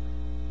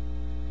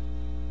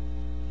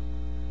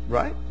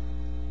 right?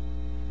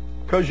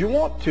 Because you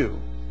want to.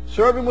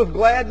 Serve him with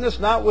gladness,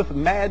 not with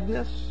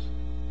madness.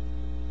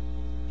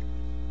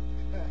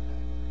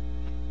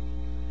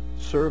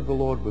 Serve the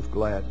Lord with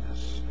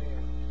gladness.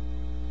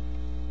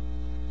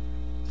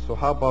 So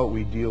how about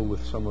we deal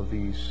with some of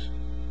these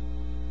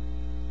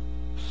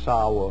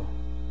sour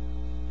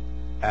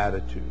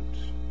attitudes?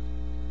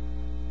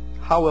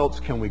 How else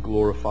can we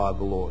glorify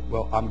the Lord?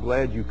 Well, I'm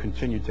glad you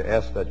continued to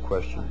ask that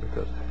question,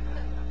 because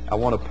I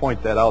want to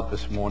point that out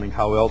this morning,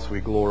 how else we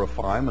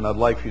glorify him. And I'd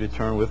like for you to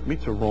turn with me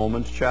to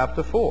Romans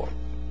chapter 4.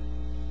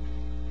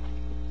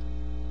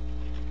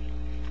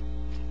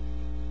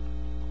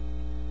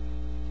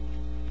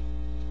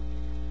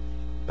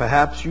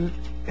 Perhaps you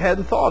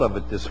hadn't thought of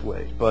it this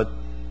way, but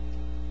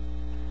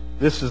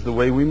this is the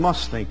way we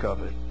must think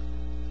of it.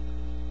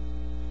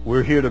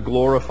 We're here to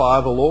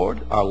glorify the Lord.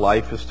 Our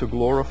life is to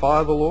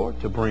glorify the Lord,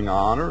 to bring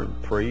honor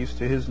and praise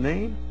to his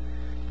name.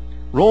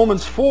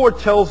 Romans 4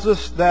 tells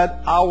us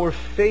that our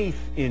faith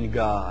in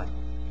God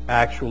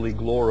actually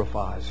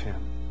glorifies him.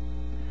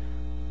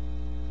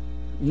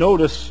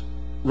 Notice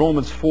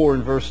Romans 4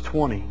 and verse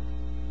 20.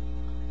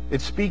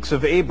 It speaks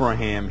of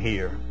Abraham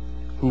here,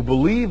 who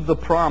believed the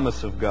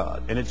promise of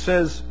God. And it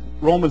says,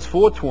 Romans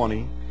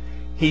 4:20,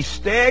 he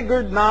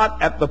staggered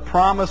not at the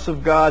promise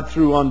of God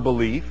through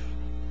unbelief,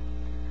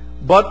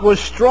 but was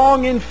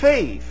strong in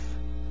faith,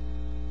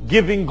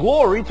 giving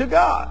glory to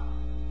God.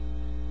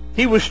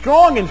 He was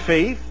strong in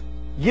faith,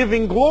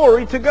 giving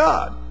glory to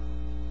God.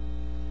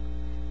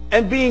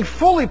 And being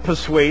fully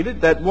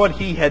persuaded that what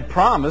he had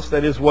promised,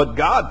 that is what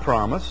God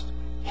promised,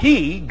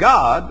 he,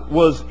 God,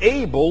 was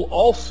able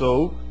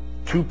also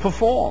to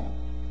perform.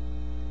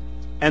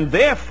 And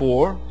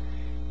therefore,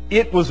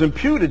 it was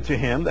imputed to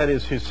him, that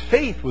is, his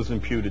faith was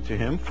imputed to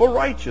him for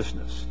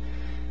righteousness.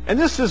 And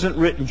this isn't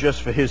written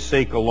just for his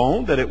sake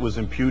alone, that it was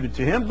imputed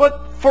to him,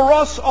 but for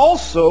us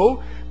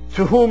also,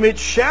 to whom it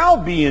shall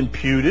be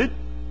imputed,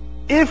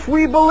 if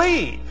we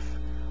believe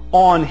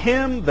on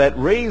him that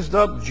raised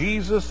up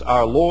Jesus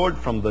our Lord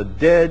from the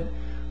dead,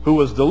 who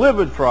was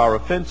delivered for our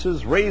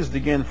offenses, raised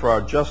again for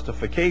our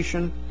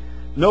justification.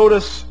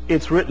 Notice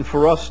it's written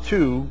for us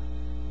too,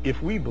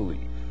 if we believe.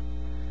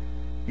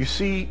 You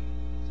see,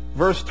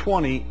 verse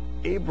 20,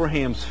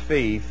 Abraham's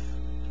faith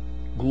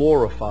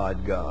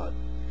glorified God.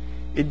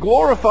 It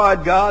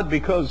glorified God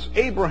because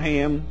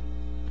Abraham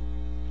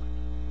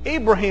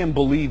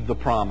believed the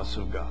promise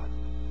of God.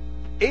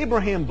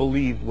 Abraham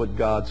believed what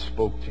God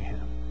spoke to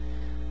him.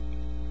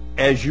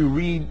 As you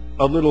read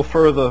a little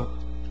further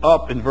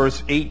up in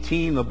verse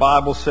 18, the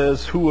Bible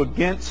says, who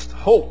against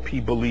hope he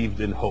believed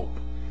in hope,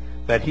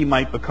 that he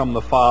might become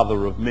the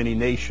father of many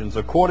nations,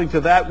 according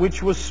to that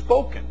which was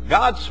spoken.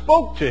 God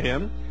spoke to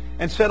him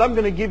and said, I'm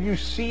going to give you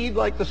seed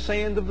like the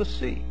sand of the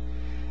sea.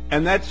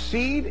 And that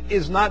seed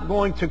is not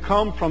going to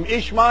come from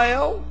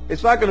Ishmael.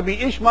 It's not going to be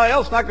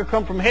Ishmael. It's not going to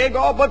come from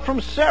Hagar, but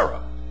from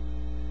Sarah.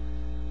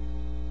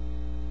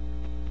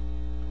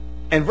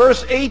 And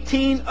verse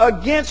 18,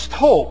 against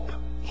hope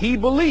he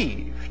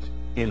believed,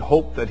 in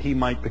hope that he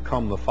might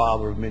become the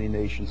father of many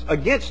nations.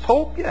 Against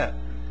hope? Yeah.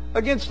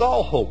 Against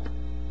all hope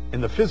in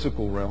the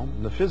physical realm,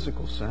 in the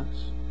physical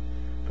sense,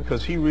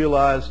 because he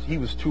realized he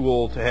was too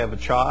old to have a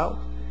child.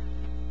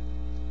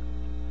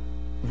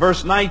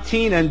 Verse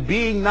 19, and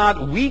being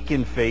not weak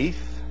in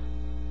faith,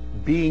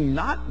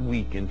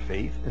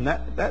 and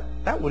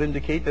that would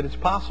indicate that it's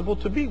possible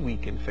to be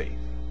weak in faith.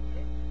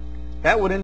 That would